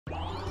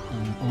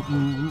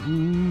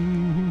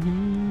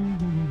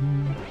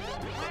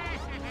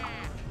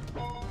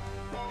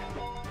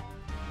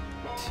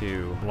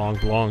Two.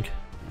 Blanc, blanc.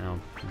 No,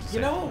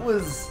 You know what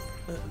was...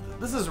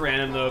 this is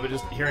random, though, but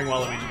just hearing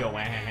Waluigi go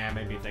wah-ha-ha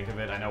made me think of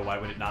it. I know why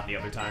would it not the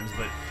other times,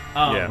 but...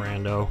 Yeah.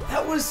 Rando.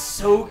 That was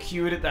so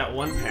cute at that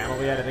one panel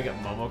we had, I think, at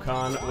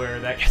MomoCon, where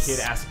that kid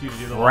asked you to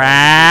do the...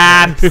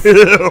 Crap!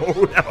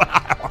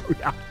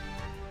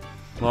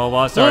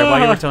 Well, sorry,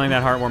 while you were telling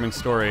that heartwarming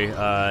story,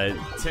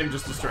 Tim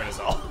just destroyed us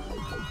all.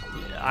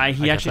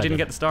 he actually didn't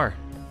get the star.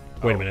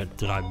 Wait a minute,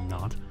 did I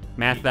not?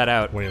 Math that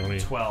out. Wait, let me...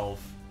 12.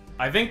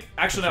 I think...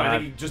 Actually, no, I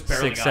think he just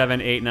barely 6, got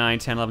 7, 8, 9,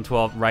 10, 11,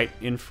 12, right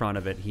in front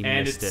of it. He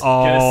And missed it's- it.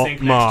 Oh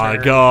sink next my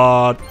turn.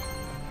 god.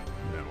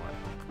 No way.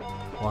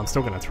 Well, I'm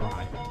still gonna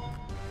try.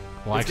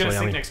 Well, It's actually, gonna I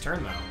sink mean, next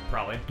turn, though,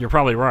 probably. you're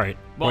probably right.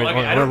 Well, Wait,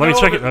 okay, I don't let me know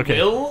check if it.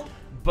 Okay. will,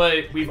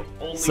 but we've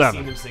only 7.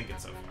 seen him sink it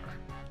so far.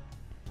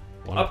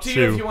 1, Up to 2,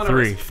 you if you wanna 3,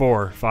 risk it.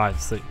 4, 5,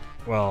 6.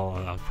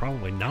 Well,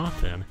 probably not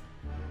then.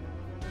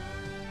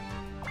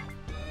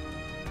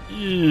 I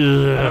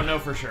Yeah. don't know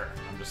for sure.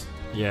 I'm just...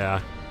 Yeah.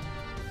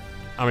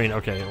 I mean,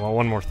 okay. Well,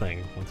 one more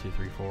thing. 1, 2,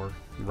 3, 4.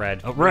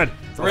 Red. Oh, red.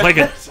 I'll Red. take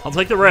it. I'll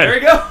take the red. There he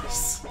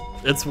goes!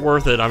 It's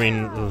worth it. I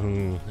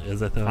mean,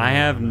 is it though? I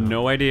have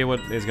no idea what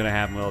is going to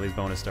happen with all these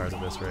bonus stars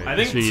at this rate. I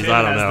think Jeez, Tim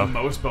I don't has know. the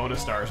most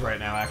bonus stars right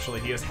now, actually.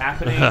 He is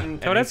happening...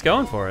 Toadette's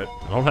going for it.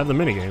 I don't have the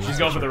minigame. She's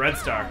going for the red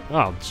star.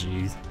 Oh,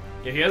 jeez.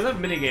 Yeah, he doesn't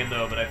have a minigame,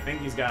 though, but I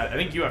think he's got... I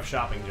think you have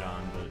shopping,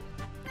 John,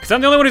 but... Because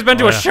I'm the only one who's been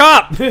to Oh, a yeah.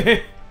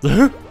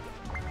 shop!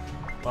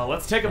 Well,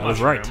 let's take a That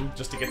was mushroom, right.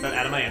 just to get that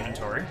out of my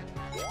inventory.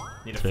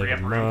 Need to Take free up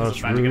a room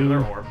because I'm about to get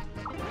another orb.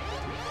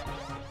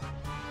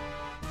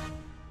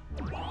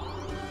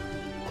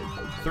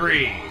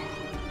 3,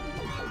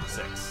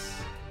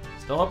 6.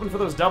 Still hoping for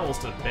those doubles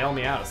to bail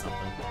me out of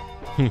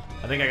something.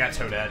 I think I got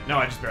Toadette. No,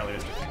 I just barely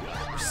missed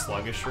it.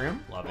 Sluggish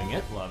room. Loving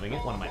it, loving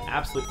it. One of my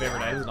absolute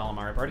favorite items in all of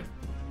Mario Party.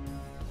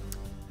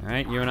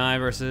 Alright, you and I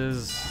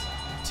versus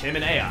Tim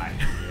and AI.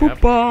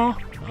 All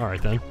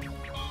right then.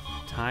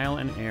 Tile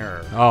and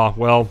Error. Oh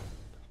well.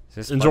 Is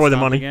this Enjoy bus the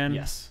stop money. Again?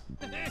 Yes.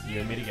 You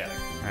and me together.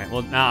 Alright,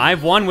 well, now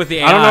I've won with the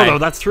AI. I don't know though.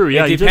 That's true.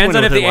 Yeah, it you did depends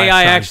win on if with the it last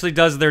AI time. actually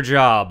does their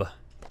job.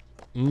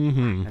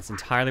 Mm-hmm. That's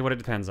entirely what it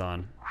depends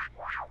on.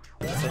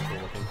 That's so cool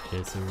looking.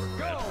 Okay, so we're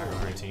red.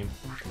 Great team.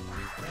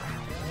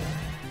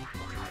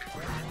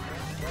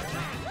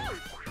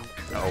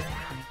 Oh.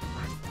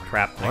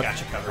 Crap. I got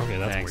you covered. Okay,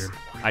 that's Thanks. weird.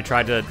 I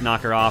tried to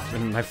knock her off,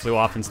 and I flew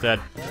off instead.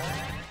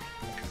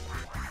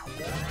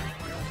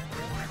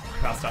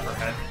 Bounced off her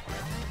head.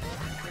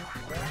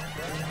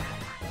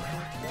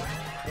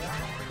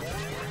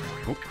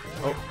 Oop.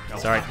 Oh, no,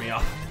 Sorry. knocked me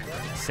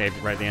off. Saved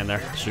it right at the end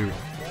there. Shoot.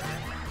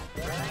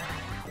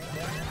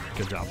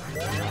 Good job.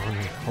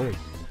 Holy.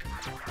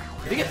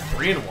 Did he get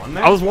 3 in 1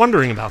 there? I was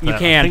wondering about that. You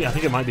can. I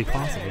think it might be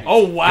possible.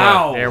 Oh,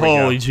 wow. There we go.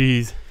 Holy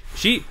jeez.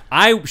 She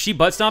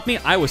butt stomped me.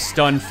 I was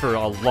stunned for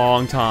a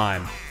long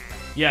time.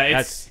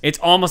 Yeah, It's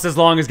almost as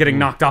long as getting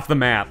knocked off the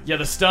map. yeah,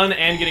 the stun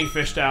and getting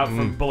fished out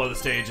from below the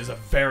stage is a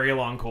very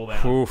long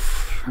cooldown.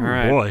 Oof. All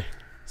right. Boy.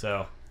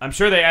 So, I'm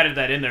sure they added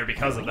that in there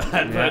because of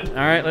that, Yeah. but... All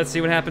right, let's see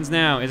what happens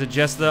now. Is it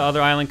just the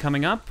other island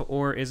coming up,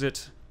 or is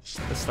it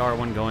the star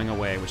one going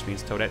away, which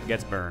means Toadette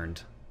gets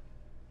burned?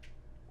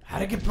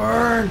 How'd it get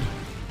burned?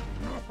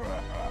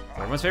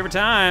 Everyone's favorite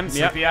time.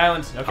 Yep. Sleepy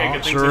Island. Okay, Oh,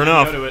 good thing sure Tim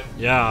enough. didn't go to it.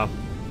 Yeah.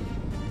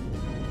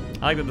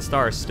 I like that the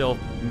star is still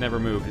never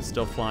moved. It's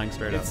still flying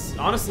straight up. It's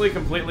honestly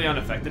completely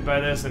unaffected by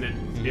this, and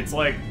it's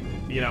like,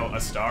 you know, a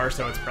star,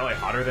 so it's probably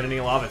hotter than any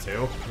lava,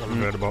 too. I'm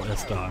good about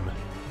this time.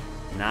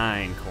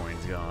 9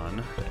 coins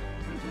gone.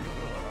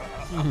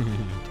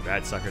 Too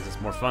bad, suckers. It's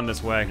more fun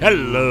this way.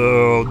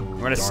 Hello.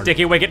 We're in a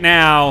sticky wicket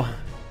now.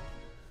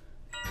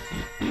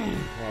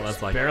 Well,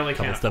 that's like Barely a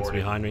couple can't steps afford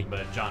behind it, me.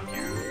 but John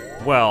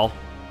can. Well,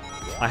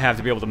 I have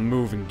to be able to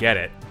move and get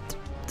it.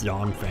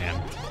 John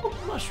fan. Oh,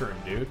 mushroom,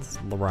 dude.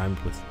 Rhymed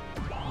with.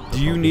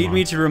 Do you need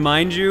me to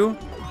remind you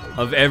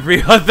of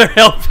every other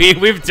LP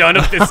we've done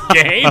of this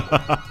game?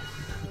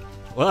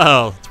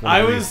 Well, it's one I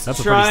of these. was That's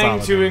a pretty trying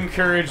solid to game.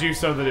 encourage you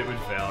so that it would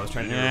fail. I was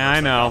trying to do Yeah, I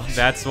know.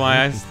 That's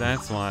why.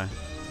 That's why.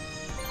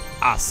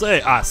 I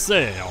say. Oh,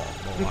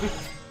 boy.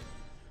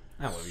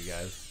 I love you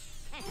guys.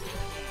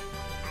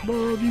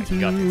 Love you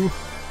got too.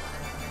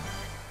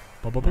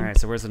 All right.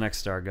 So where's the next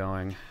star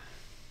going?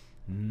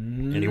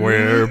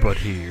 Anywhere but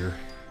here.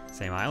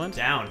 Same island?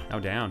 Down. Oh,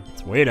 down.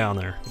 It's way down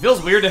there. It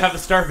feels weird to have the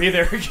star be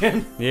there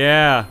again.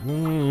 Yeah.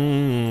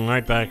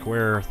 Right back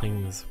where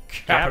things.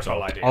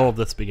 Capital idea. All of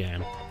this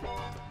began.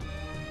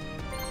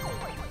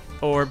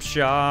 Orb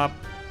shop.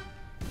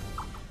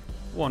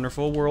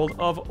 Wonderful world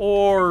of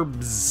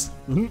orbs.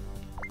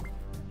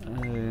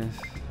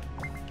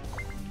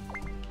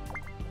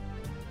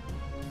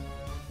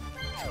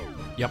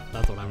 Yep,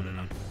 that's what I would have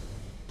done.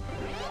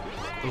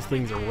 Those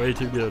things are way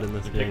too good in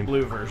this Pick game.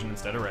 blue version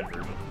instead of red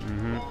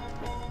version.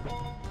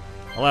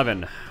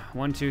 11.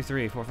 1, 2,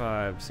 3, 4,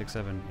 5, 6,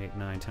 7, 8,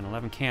 9, 10,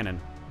 11.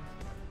 Cannon.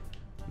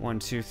 1,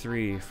 2,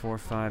 3, 4,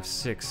 5,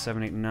 6,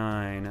 7, 8,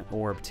 9.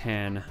 Orb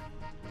 10.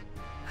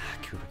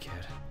 Koopa Kid.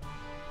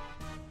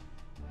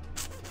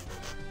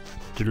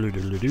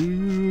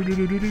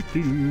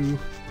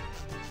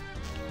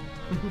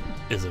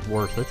 Is it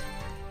worth it?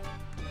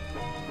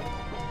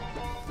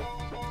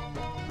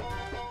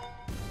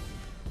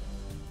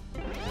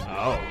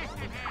 Oh.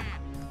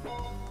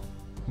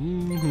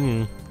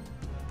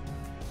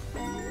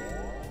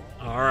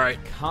 Alright,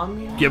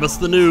 Communist. give us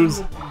the news.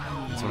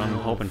 That's what I'm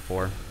hoping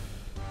for.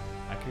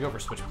 I could go for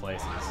switch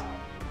places.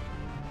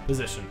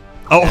 Position.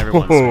 Oh,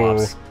 Everyone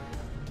swaps.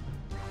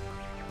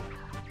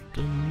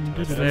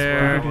 That's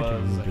There. where I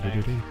was,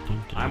 I think.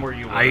 I'm where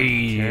you were.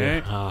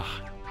 Okay.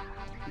 Ah.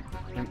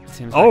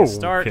 Tim's Oh, back to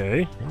start.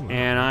 okay.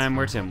 And I'm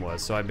where Tim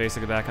was, so I'm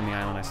basically back on the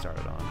island I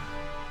started on.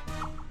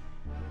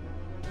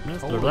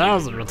 Mr.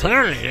 Bowser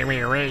returning. Give me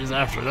a raise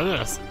after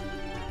this.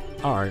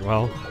 Alright,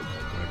 well,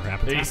 whatever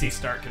happens. There you see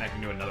start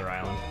connecting to another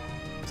island.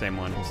 Same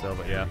one still,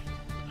 but yeah.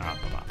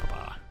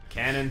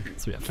 Cannon.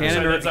 So we have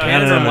Cannon or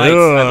Cannon Mike's.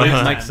 or I believe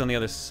Ugh. Mike's on the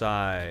other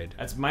side.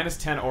 That's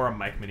 -10 or a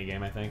Mike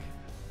minigame, I think.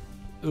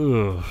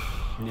 Ugh.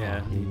 Yeah.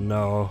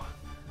 No.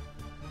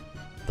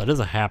 That is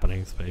a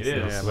happening space. It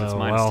is. though, Yeah, but it's so,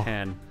 minus well,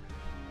 10.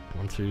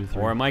 1, 2,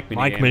 3. Or a Mike minigame.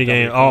 Mike with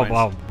minigame. double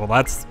Oh, coins. well,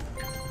 that's.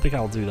 I think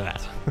I'll do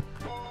that.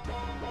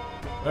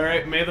 All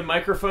right, may the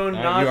microphone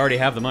not. You already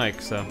have the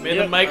mic, so. May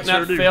Yep, the mic I not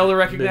sure do. fail to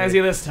recognize Did.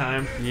 you this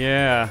time.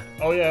 Yeah.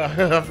 Oh yeah,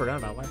 I forgot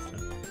about last time.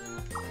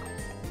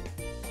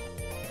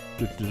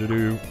 At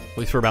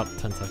least for about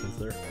 10 seconds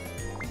there.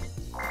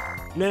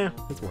 Nah,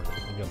 it's worth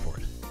it. I'll go for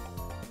it.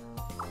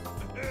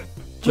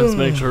 Just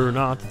make sure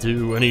not to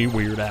do any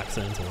weird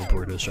accents or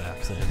British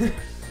accents.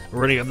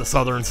 Or any of the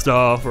southern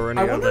stuff or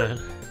any I of wonder-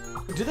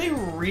 that. Do they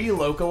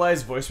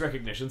relocalize voice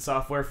recognition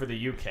software for the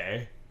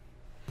UK?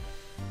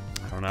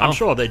 I don't know. I'm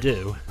sure they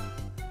do.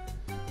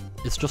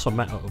 It's just a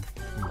matter of.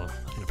 Well,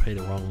 I'm gonna pay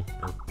the wrong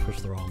or push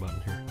the wrong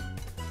button here.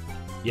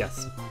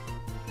 Yes.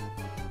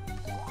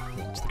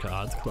 Watch the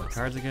cards close.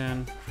 Cards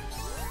again.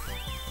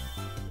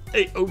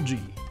 AOG.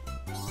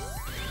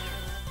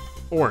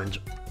 Orange.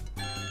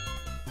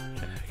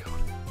 Okay, got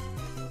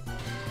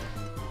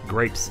it.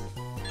 Grapes.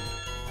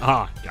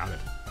 Ah, got it.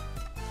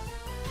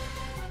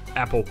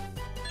 Apple.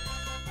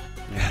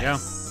 There you go.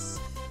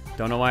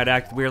 Don't know why it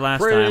acted weird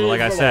last time, but like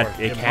I said,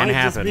 it can might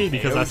just happen. be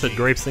because I said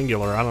grape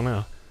singular. I don't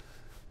know.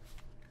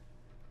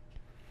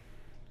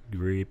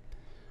 Grape.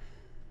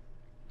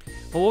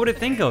 Well, what would it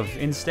think of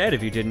instead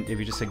if you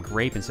just said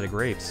grape instead of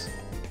grapes?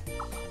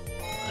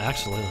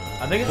 Actually,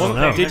 I think it's Well,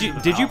 just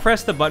no. Did you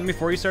press the button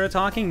before you started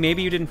talking?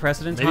 Maybe you didn't press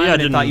it in time Maybe I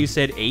and it thought didn't. you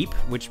said ape,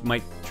 which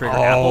might trigger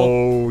apple.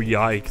 Oh,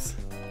 yikes.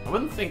 I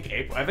wouldn't think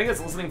ape. I think it's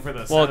listening for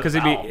the. Well, because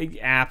because it'd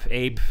be app,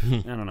 ape. I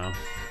don't know.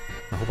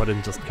 I hope I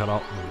didn't just cut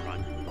out. Never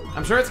mind.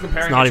 I'm sure it's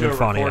comparing It's not it to even a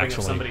funny, recording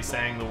actually. of somebody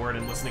saying the word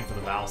and listening for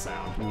the vowel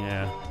sound.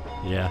 Yeah.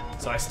 Yeah.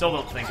 So I still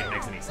don't think it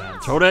makes any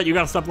sense. Toadette, you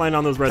gotta stop laying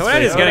on those red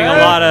Toadette is spaces. getting a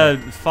lot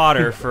of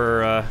fodder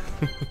for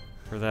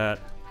that.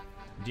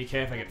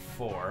 DK if I get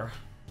 4.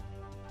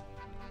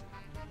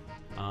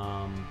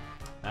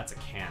 That's a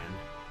cannon.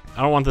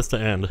 I don't want this to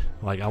end.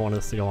 Like, I want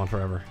this to go on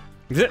forever.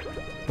 I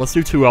Let's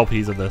do 2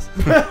 LPs of this.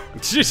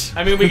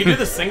 I mean, we can do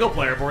the single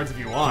player boards if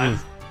you want.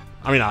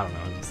 I mean, I don't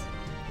know. Just,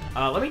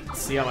 Let me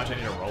see how much I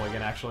need to roll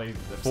again, actually.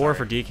 4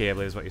 for DK, I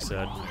believe is what you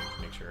said.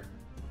 Make sure.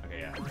 Okay,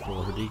 yeah. roll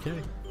over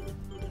DK.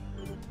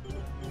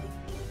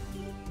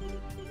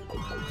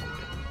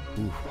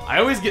 I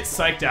always get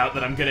psyched out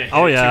that I'm gonna hit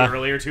Oh, it yeah. too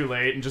early or too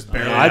late and just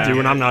barely. Yeah. I do,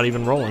 and I'm not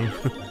even rolling.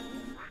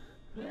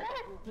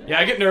 Yeah,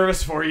 I get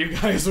nervous for you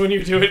guys when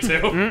you do it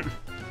too.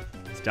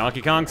 It's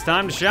Donkey Kong's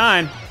time to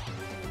shine.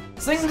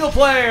 Single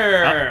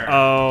player.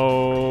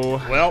 Oh.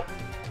 Well,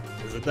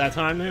 is it that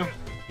time now?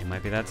 It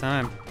might be that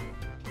time.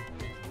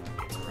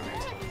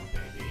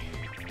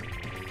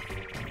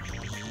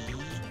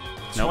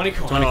 Nope. 20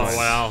 coins. 20 Oh, coins.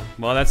 wow.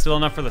 Well, that's still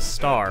enough for the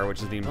star,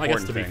 which is the I important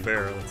guess to be thing.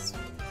 fair, that's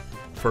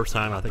first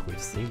time I think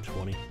we've seen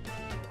 20.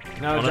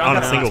 No, On, John on got a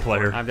the single last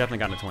player. I've definitely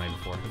gotten a 20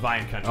 before.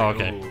 Divine Country. Oh,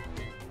 okay. Ooh.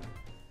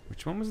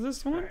 Which one was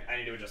this one? Alright, I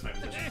need to adjust my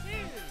position.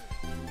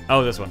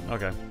 Oh, this one.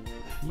 Okay.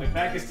 My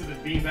back is to the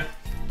beam.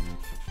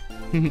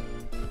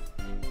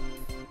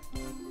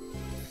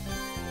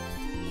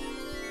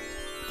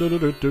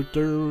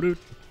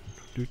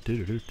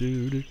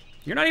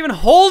 You're not even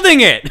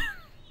holding it!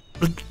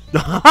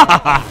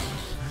 I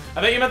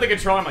thought you meant the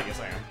control. I'm like, yes,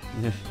 I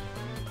am.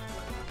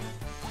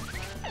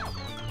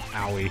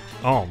 Owie.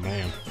 Oh,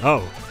 man.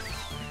 Oh.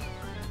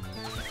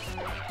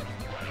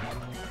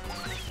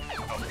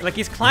 Like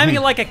he's climbing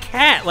it like a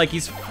cat, like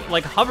he's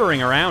like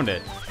hovering around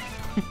it.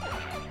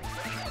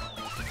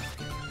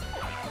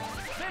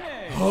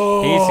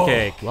 Piece of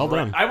cake. Well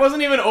done. I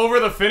wasn't even over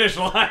the finish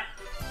line.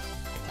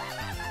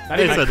 Not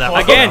They even said that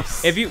close. Again,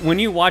 if you when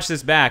you watch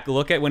this back,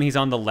 look at when he's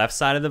on the left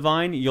side of the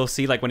vine. You'll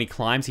see like when he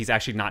climbs, he's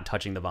actually not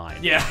touching the vine.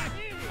 Yeah.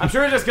 I'm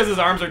sure it's just because his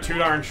arms are too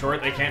darn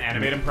short. They can't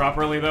animate him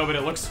properly though, but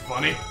it looks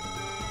funny.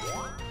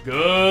 Good,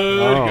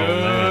 Oh,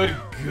 good,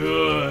 man.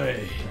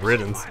 good.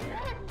 Riddance.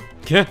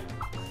 Yeah.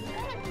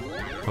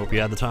 Hope you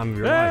had the time of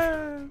your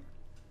life.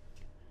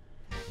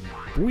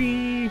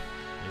 Whee!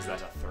 Is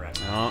that a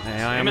threat? Oh,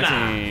 AI on the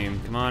Gemini.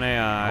 team. Come on,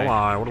 AI.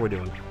 Oh, what are we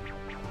doing?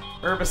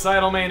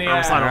 Herbicidal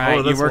Maniac. Herbicidal. Alright,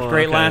 you this worked one,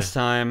 great okay. last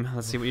time.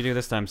 Let's see what you do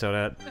this time,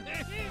 Toadette.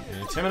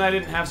 Tim and I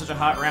didn't have such a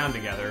hot round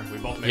together. We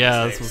both made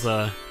Yeah, mistakes.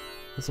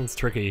 this one's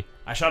tricky.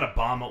 I shot a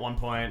bomb at one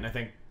point, and I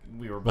think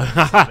we were both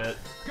a bit.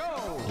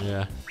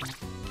 Yeah.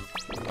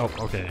 Oh,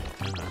 okay.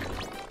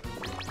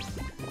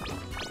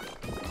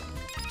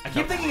 I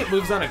keep thinking it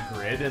moves on a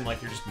grid, and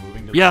like you're just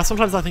moving to. Yeah,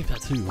 sometimes I think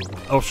that too.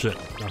 Oh shit.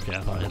 Okay,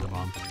 I thought I hit the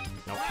bomb.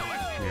 Nope.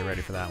 You're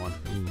ready for that one.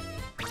 Mm.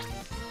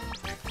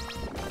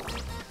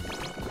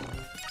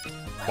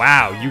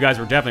 Wow, you guys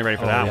were definitely ready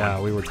for that yeah,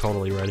 one. we were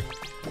totally ready.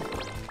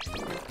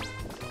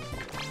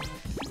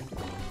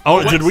 Oh,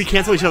 What? did we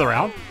cancel each other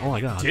out? Oh my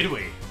god. Did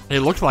we?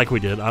 It looked like we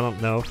did. I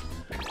don't know.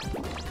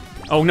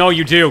 Oh no,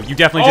 you do. You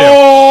definitely do.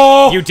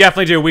 Oh! You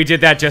definitely do. We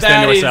did that just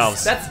then to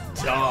ourselves. That's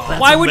dumb. That's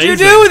Why would you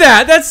amazing. do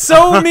that? That's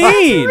so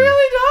mean. That's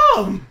really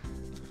dumb.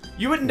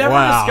 You would never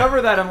Wow.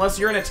 discover that unless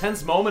you're in a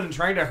tense moment and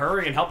trying to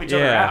hurry and help each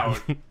other Yeah.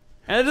 out.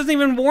 And it doesn't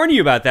even warn you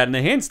about that in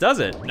the hints, does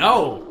it?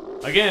 No.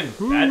 Again,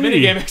 bad Ooh-wee.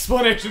 minigame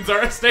explanations are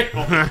a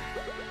staple. Well,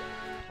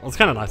 it's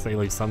kind of nice they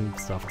leave some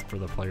stuff for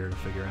the player to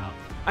figure out.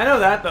 I know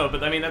that though,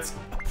 but I mean that's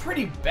a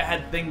pretty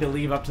bad thing to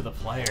leave up to the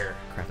player.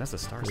 Crap, that's a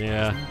star.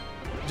 Yeah.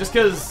 Just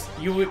because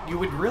you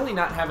would really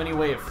not have any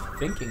way of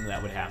thinking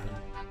that would happen.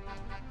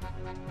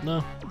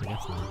 No, I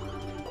guess not.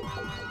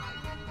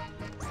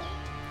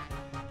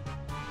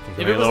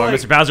 If it was Lord, like-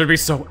 Mr. Bowser would be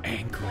so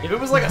angry. If it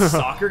was like a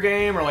soccer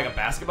game or like a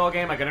basketball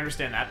game, I could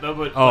understand that though.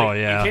 But Oh, like,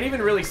 yeah. you can't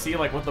even really see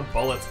like what the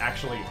bullets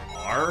actually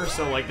are.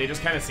 So like they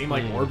just kind of seem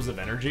like orbs of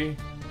energy.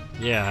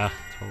 Yeah,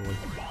 totally.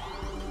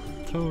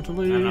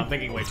 Totally. I don't know, I'm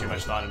thinking way too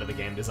much thought into the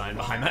game design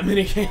behind that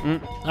minigame.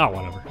 Oh,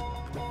 whatever.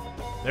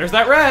 There's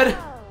that red.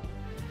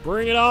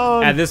 Bring it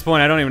on! At this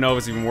point, I don't even know if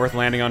it's even worth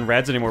landing on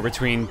reds anymore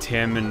between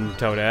Tim and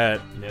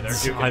Toadette. Yeah, they're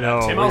duking I it know,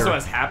 out. Tim we also were-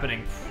 has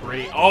happening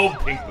pretty. Oh,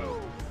 pink boo.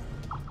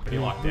 Pretty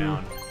locked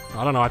down.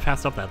 I don't know, I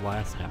passed up that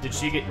last half. Did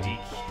she get DK?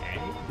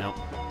 Nope.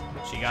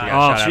 She got.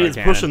 got Oh, shot out she of is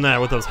the cannon. pushing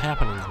that with those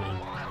happenings, man.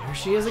 Here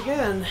she is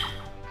again.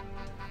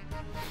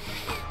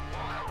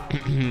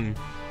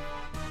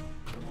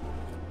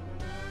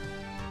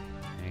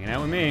 Hanging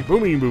out with me.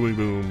 Boomy, boomy,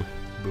 boom.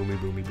 Boomy,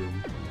 boomy,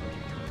 boom.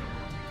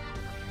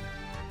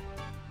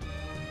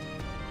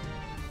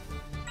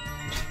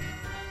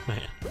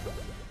 Man.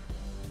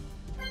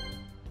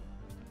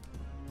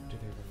 2, 3,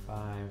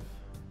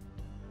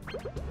 4,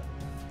 5.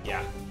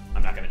 Yeah,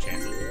 I'm not gonna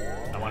chance it.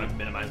 I want to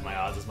minimize my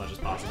odds as much as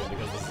possible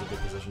because this is a good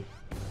position.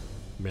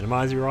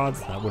 Minimize your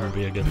odds? That wouldn't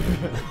be a good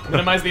thing.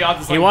 Minimize the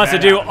odds. He wants to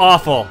do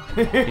awful.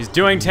 He's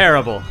doing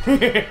terrible.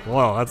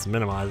 Well, that's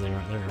minimizing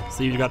right there.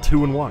 See, you got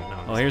 2 and 1.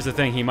 No, Well, here's the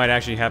thing. He might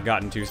actually have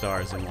gotten 2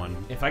 stars in one.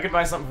 If I could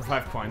buy something for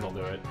 5 coins, I'll do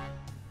it.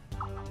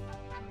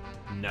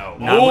 No.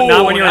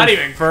 Not when you're not in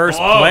even first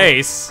close.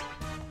 place.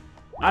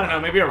 I don't know.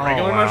 Maybe a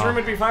regular wow. mushroom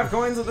would be 5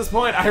 coins at this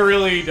point. I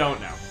really don't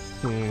know.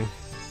 Hmm.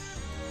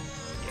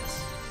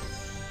 Yes.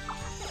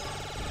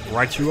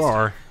 Right you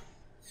are.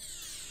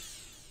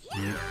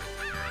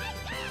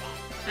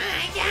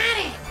 I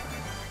got it!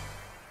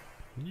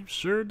 You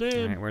sure All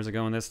did. right, where's it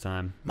going this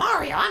time?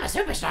 Mario, I'm a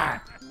superstar!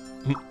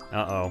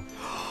 Uh-oh.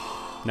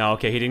 No,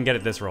 okay, he didn't get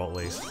it this roll at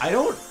least. I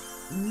don't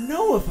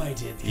know if I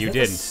did. You That's a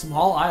didn't.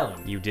 small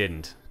island. You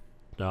didn't.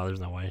 No,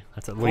 there's no way.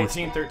 That's at least.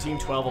 14, 13,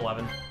 12,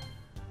 11.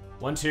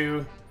 1,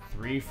 2,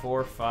 3,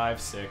 4, 5,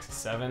 6,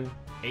 7,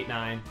 8,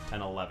 9,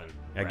 10, 11.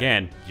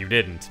 Again, you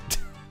didn't.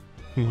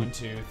 1,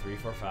 2, 3,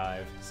 4,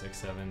 5, 6,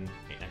 7,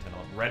 8, 9, 10,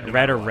 11. Red, no Red or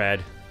matter what.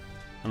 red.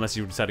 Unless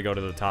you decide to go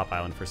to the top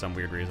island for some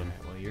weird reason.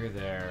 Well, you're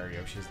there,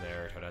 Yoshi's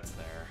there, Toadette's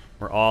there.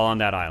 We're all on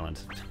that island.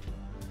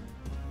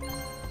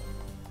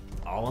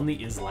 All on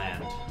the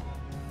Island.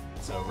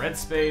 So red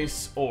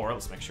space, or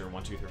let's make sure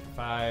 1, 2, 3, 4,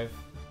 5.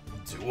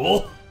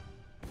 Duel?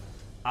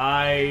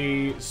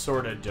 I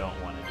sorta don't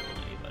want to do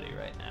anybody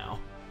right now.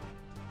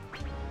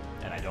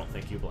 And I don't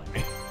think you blame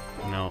me.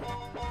 No,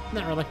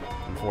 Not really.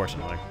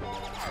 unfortunately.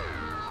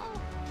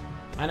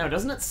 I know,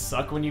 doesn't it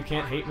suck when you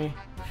can't hate me?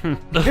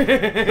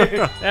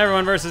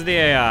 Everyone versus the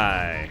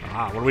AI.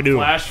 Ah, what do we do?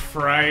 Flash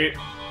fright.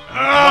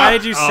 Why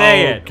did you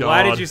say Oh, it?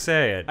 Why God. did you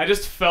say it? I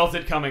just felt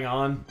it coming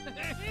on.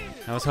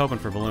 I was hoping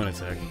for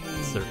Balloonitic.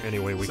 Is there any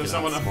way we So can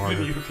someone other than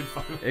outsmart you her? could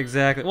find it.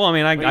 Exactly. Well, I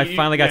mean, But I you-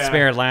 finally got yeah.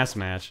 spared last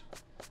match.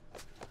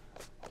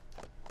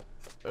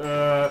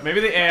 Maybe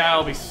the AI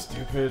will be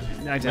stupid.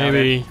 I doubt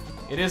Maybe.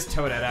 It is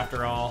Toadette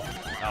after all.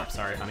 Oh,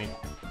 sorry, honey. it.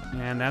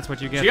 And that's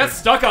what you get. She got for-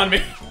 stuck on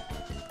me.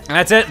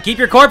 That's it. Keep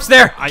your corpse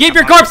there. I Keep got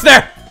your mine. corpse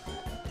there.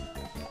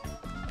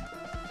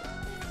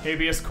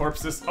 Habeas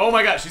corpus. Oh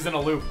my god, she's in a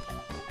loop.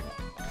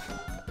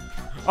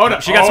 Oh no.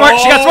 She got smart,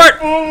 she got smart!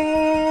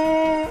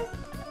 Oh.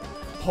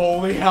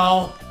 Holy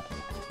hell.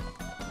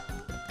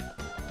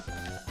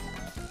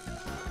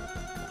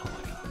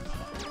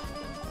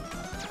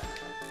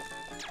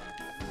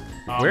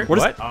 Where?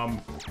 What?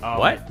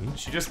 What?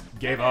 She just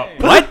gave up.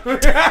 What?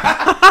 What? Wait,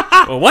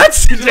 I want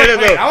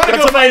to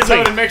That's go find amazing.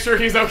 Toad and make sure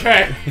he's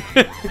okay.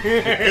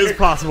 It is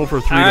possible for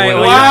 3 All right, to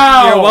win. well,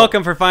 Wow. you're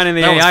welcome for finding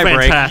the That was AI break.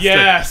 fantastic.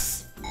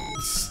 Yes.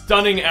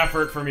 Stunning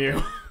effort from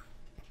you.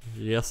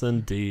 Yes,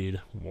 indeed.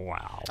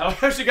 Wow. I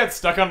actually got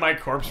stuck on my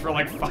corpse for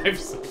like 5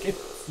 seconds.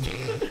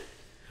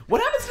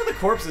 What happens to the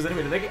corpses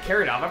anyway? Do they get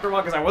carried off after a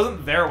while? Because I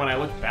wasn't there when I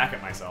looked back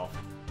at myself.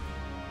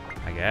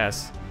 I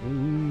guess.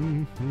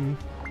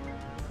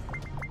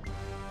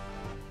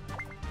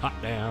 Hot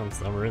damn,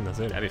 summer in the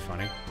city. That'd be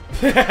funny.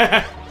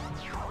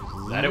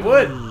 That it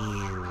would.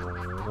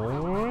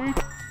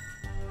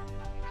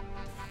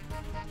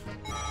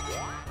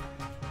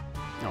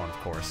 Oh, of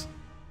course.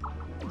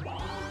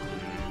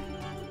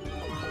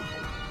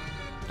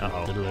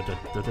 Uh-oh.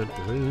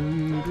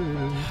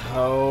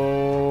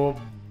 Oh,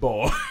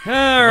 boy.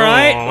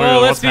 Alright, Oh, well,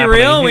 let's what's be happening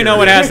real. We here? know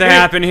what has to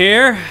happen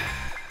here.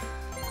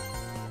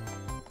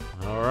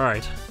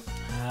 Alright.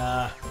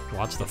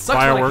 Watch the Sucks when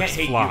I fireworks can't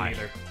hate fly. you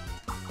either.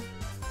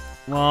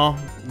 Well,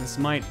 this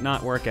might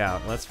not work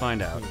out. Let's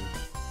find out.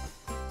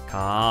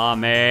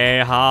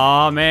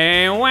 Kamehameha.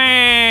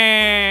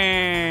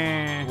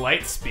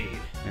 Light speed.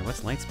 Wait,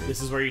 what's light speed?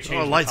 This is where you change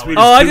Oh, the light color. speed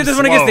Oh, I too did this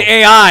one against slow. the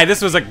AI.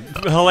 This was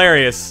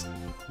hilarious.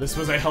 This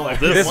was a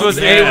hilarious. This One was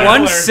singular one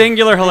hilarious.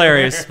 singular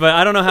hilarious, but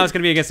I don't know how it's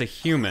going to be against a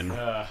human.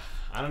 I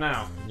don't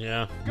know.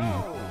 Yeah.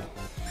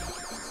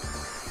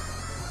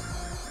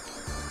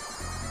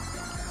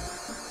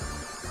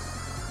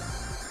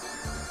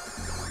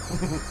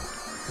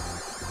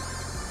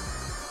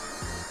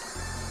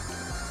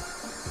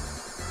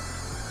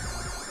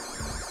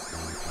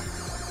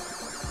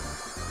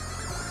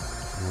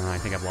 I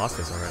think I've lost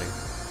this already.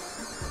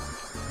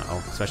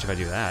 Uh-oh, especially if I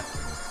do that.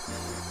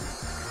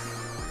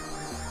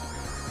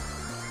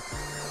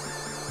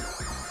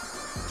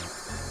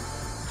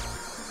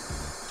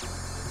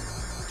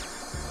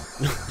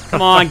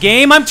 Come on,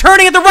 game! I'm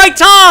turning at the right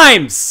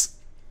times!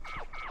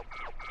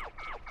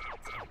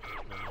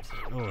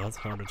 Oh, that's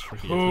hard to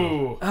tricky.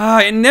 Ooh.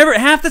 It never,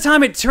 half the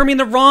time it turned me in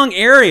the wrong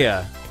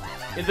area.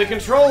 The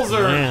controls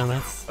are, Man,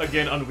 that's...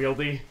 again,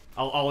 unwieldy.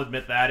 I'll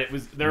admit that.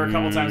 There were a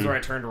couple times where I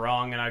turned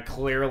wrong, and I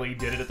clearly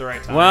did it at the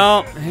right time.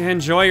 Well,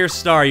 enjoy your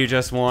star you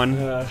just won.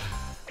 10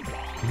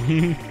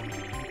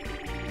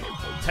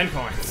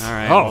 coins.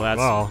 Alright, Oh, well that's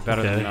wow,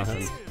 better okay, than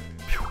nothing.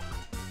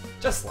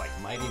 Just like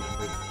mighty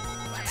number.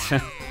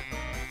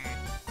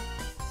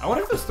 I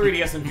wonder if those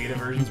 3DS and Vita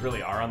versions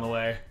really are on the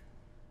way.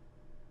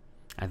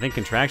 I think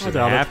contractually I they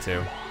doubt it. have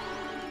to.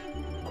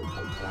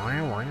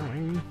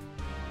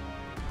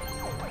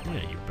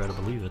 Yeah, you better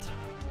believe it.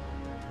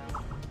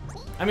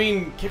 I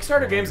mean,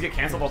 Kickstarter games get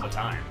canceled all the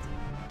time.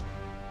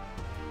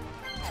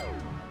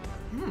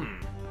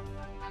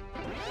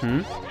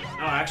 Oh,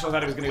 actually, I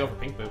thought he was gonna go for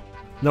Pink Boot.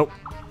 Nope.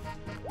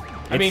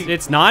 I mean,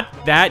 It's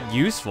not that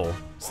useful.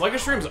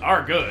 Sluggish Shrooms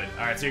are good.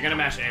 Alright, so you're gonna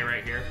mash A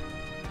right here.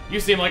 You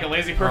seem like a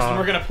lazy person.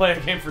 We're gonna play a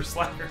game for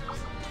slackers.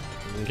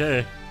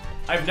 Okay.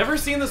 I've never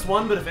seen this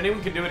one, but if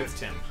anyone can do it, it's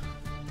Tim.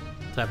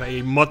 Tap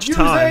A much Use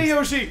time. A,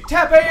 Yoshi!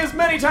 Tap A as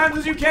many times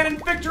as you can,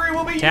 and victory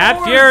will be Tap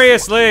yours!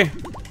 furiously!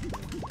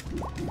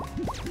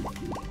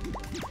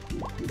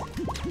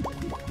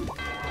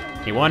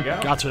 He won. There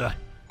you go. Gotcha.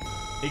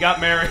 He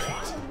got married.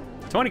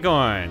 20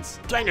 coins.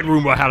 Dang it,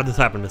 Roomba, how did this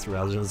happen, Mr.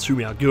 Rousey? It's shoot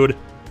me out good.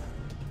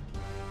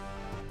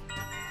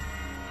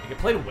 He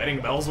played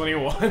Wedding Bells when he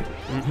won.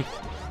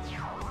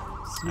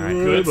 Alright,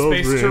 Good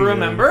space to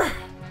remember.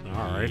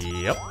 Alright.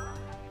 Yep.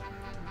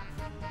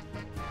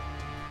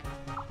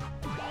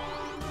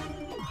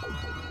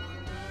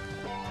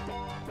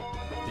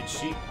 Did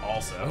she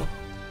also?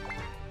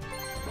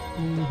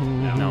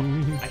 No.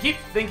 I keep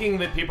thinking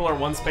that people are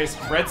one space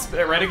red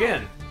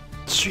again.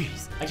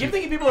 Jeez. I keep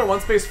thinking people are one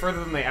space further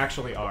than they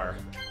actually are.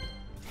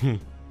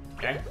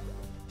 Okay.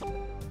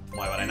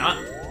 Why would I not?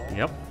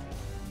 Yep.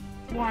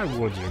 Why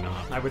would you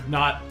not? I would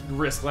not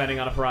risk landing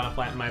on a piranha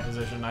plant in my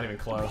position, not even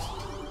close.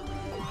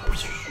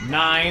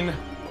 9,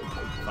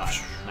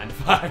 5. 9 to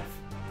 5.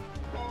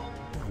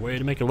 Way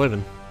to make a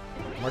living.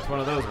 Worked one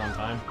of those one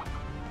time.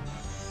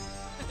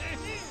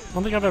 I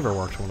don't think I've ever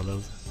worked one of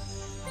those.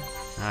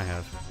 I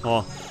have.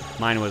 Well,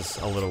 mine was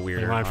a little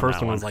weirder. My on first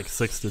that one was like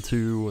 6 to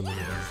 2, and then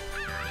it was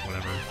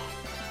whatever.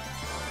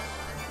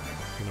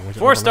 You know,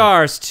 4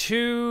 stars,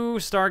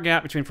 2-star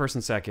gap between first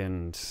and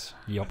second.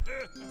 Yup.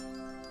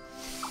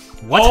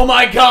 What? Oh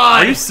my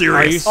god! Are you serious?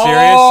 Are you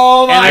serious?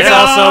 Oh my and it's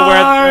god! also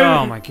where.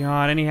 Oh my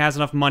god! And he has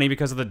enough money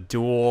because of the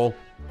duel,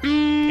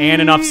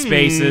 and enough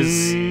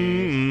spaces.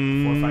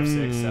 4, 5,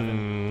 6,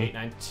 7, 8,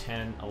 9,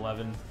 10,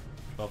 11,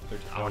 12,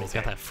 13, Oh, and he's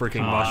got okay. that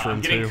freaking mushroom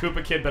I'm getting too.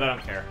 Koopa Kid, but I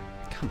don't care.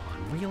 Come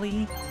on,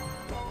 really?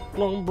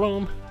 Blum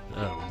blum.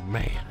 Oh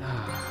man.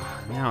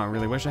 Now I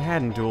really wish I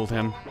hadn't dueled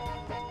him.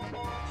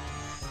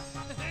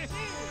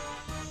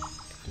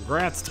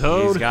 Congrats,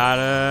 Toad. He's got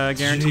a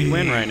guaranteed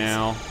win right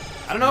now.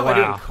 I don't know if I do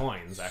it in Wow.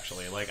 coins,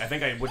 actually. Like, I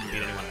think I wouldn't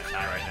beat anyone in a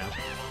tie right now.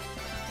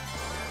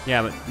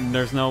 Yeah, but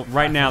there's no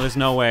right now. There's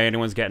no way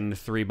anyone's getting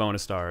 3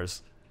 bonus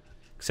stars,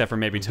 except for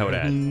maybe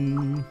Toadette.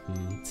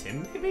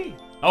 Tim, maybe?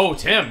 Oh,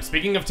 Tim.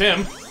 Speaking of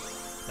Tim.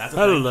 That's a thing.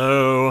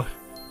 Hello.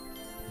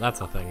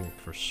 That's a thing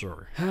for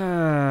sure.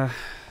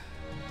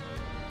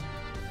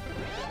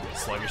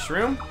 Sluggish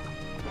Room.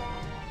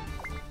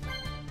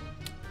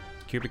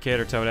 Cupid Kid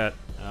or Toadette?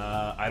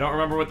 I don't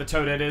remember what the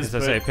Toadette is,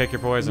 As I say, but pick your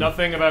poison.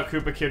 nothing about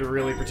Koopa Kid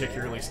really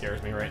particularly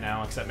scares me right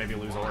now, except maybe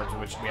lose orbs,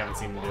 which we haven't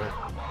seen him do.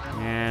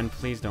 And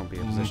please don't be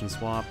a position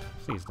swap.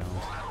 Please don't.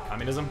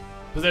 Communism.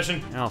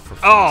 Position. Oh, for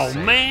Oh, fuck's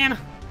sake. man!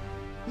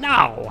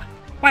 No!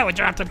 Why would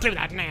you have to do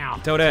that now?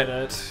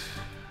 Toadette.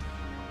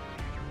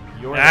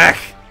 You're Ah!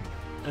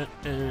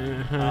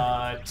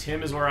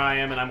 Tim is where I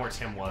am, and I'm where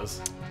Tim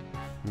was.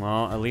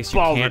 Well, at least you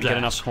Balderdash. can't get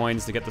enough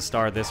coins to get the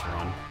star this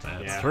run.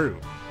 That's Yeah. true.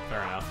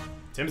 Fair enough.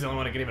 Tim's the only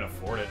one who can even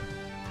afford it.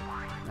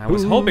 I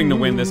was hoping to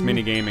win this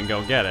minigame and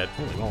go get it,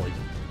 Holy moly.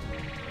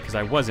 because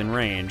I was in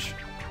range.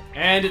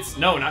 And it's...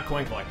 No, not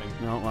coin collecting.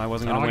 No, I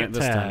wasn't going to win it Target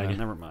this time. tag. Then.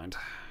 Never mind.